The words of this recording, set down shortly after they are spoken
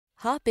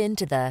Hop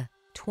into the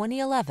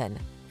 2011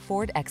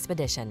 Ford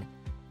Expedition.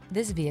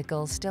 This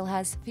vehicle still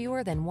has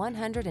fewer than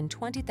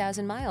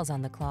 120,000 miles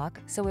on the clock,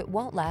 so it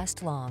won't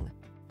last long.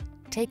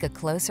 Take a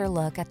closer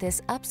look at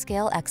this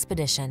upscale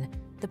Expedition,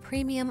 the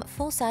premium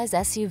full-size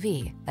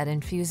SUV that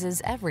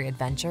infuses every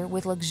adventure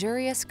with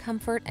luxurious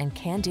comfort and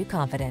can-do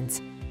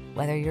confidence.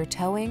 Whether you're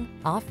towing,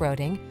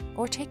 off-roading,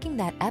 or taking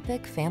that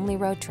epic family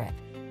road trip,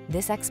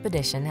 this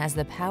Expedition has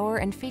the power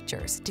and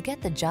features to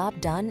get the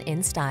job done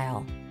in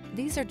style.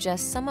 These are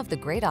just some of the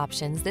great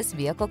options this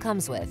vehicle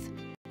comes with: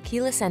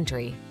 keyless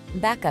entry,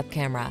 backup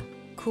camera,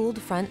 cooled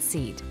front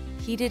seat,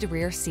 heated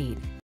rear seat,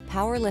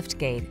 power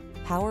liftgate,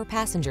 power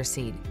passenger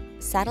seat,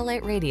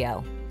 satellite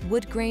radio,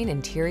 wood grain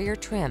interior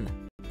trim,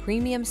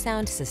 premium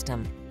sound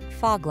system,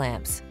 fog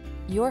lamps.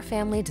 Your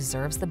family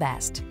deserves the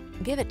best.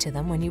 Give it to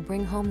them when you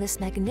bring home this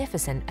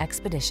magnificent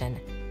Expedition.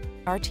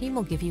 Our team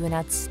will give you an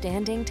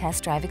outstanding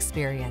test drive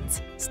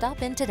experience.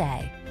 Stop in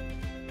today.